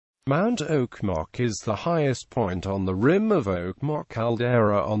Mount Okmok is the highest point on the rim of Okmok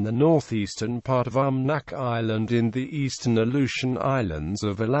Caldera on the northeastern part of Umnak Island in the eastern Aleutian Islands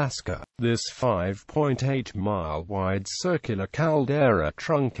of Alaska. This 5.8-mile-wide circular caldera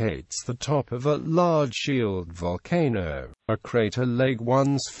truncates the top of a large shield volcano. A crater lake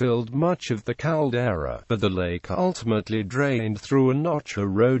once filled much of the caldera, but the lake ultimately drained through a notch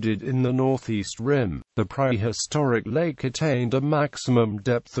eroded in the northeast rim. The prehistoric lake attained a maximum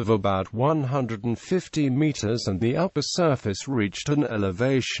depth of about 150 meters and the upper surface reached an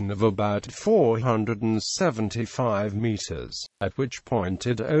elevation of about 475 meters, at which point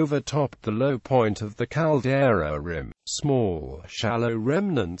it overtopped the low point of the caldera rim. Small, shallow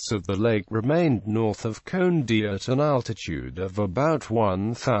remnants of the lake remained north of Cone-D at an altitude of about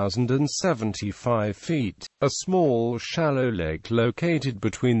 1,075 feet. A small, shallow lake located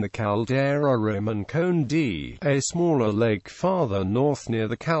between the caldera rim and Cone-D, a smaller lake farther north near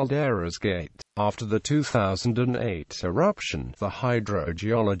the caldera's gate. After the 2008 eruption, the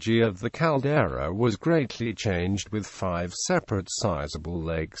hydrogeology of the caldera was greatly changed with 5 separate sizable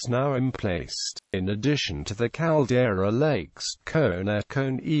lakes now emplaced. In addition to the caldera lakes, Cone-A,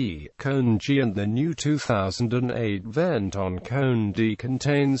 Cone-E, Cone-G and the new 2008 vent on Cone-D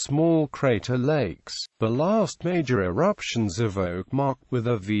contain small crater lakes. The last major eruptions of Okmok, with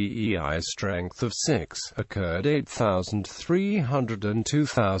a VEI strength of 6, occurred 8,300 and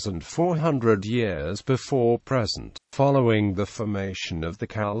 2,400 years before present. Following the formation of the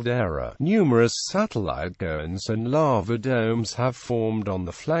caldera, numerous satellite cones and lava domes have formed on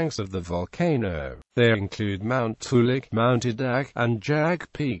the flanks of the volcano. They include Mount Tulik, Mount Idak, and Jag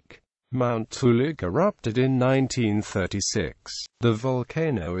Peak. Mount Tulik erupted in 1936. The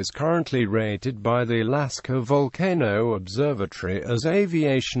volcano is currently rated by the Alaska Volcano Observatory as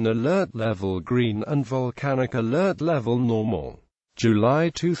Aviation Alert Level Green and Volcanic Alert Level Normal. July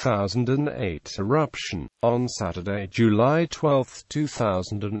 2008 eruption. On Saturday, July 12,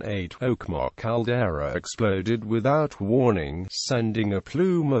 2008, Okmok Caldera exploded without warning, sending a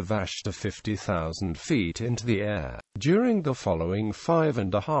plume of ash to 50,000 feet into the air. During the following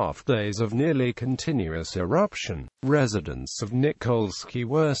 5.5 days of nearly continuous eruption, residents of Nikolsky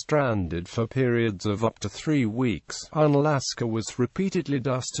were stranded for periods of up to 3 weeks. Alaska was repeatedly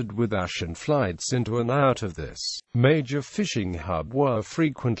dusted with ash and flights into and out of this major fishing hub were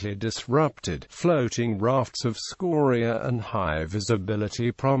frequently disrupted. Floating rafts of scoria and high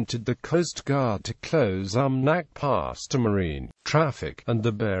visibility prompted the Coast Guard to close Umnak Pass to marine traffic, and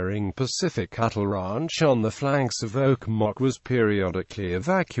the Bering Pacific cattle ranch on the flanks of Okmok was periodically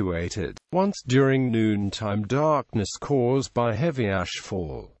evacuated. Once during noontime darkness caused by heavy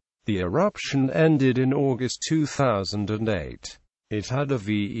ashfall. The eruption ended in August 2008. It had a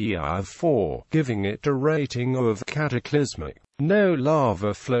VEI of 4, giving it a rating of cataclysmic. No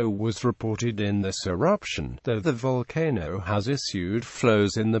lava flow was reported in this eruption, though the volcano has issued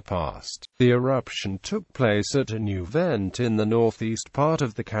flows in the past. The eruption took place at a new vent in the northeast part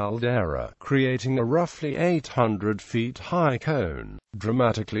of the caldera, creating a roughly 800 feet high cone,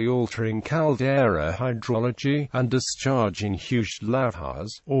 dramatically altering caldera hydrology, and discharging huge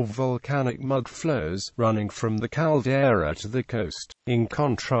lavas, or volcanic mud flows, running from the caldera to the coast. In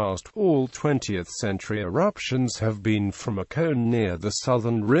contrast, all 20th century eruptions have been from a cone near the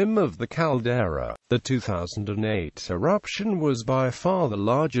southern rim of the caldera. The 2008 eruption was by far the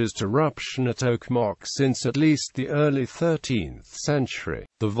largest eruption at Okmok since at least the early 13th century.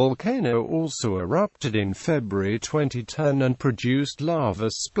 The volcano also erupted in February 2010 and produced lava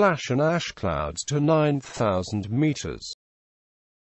splash and ash clouds to 9,000 meters.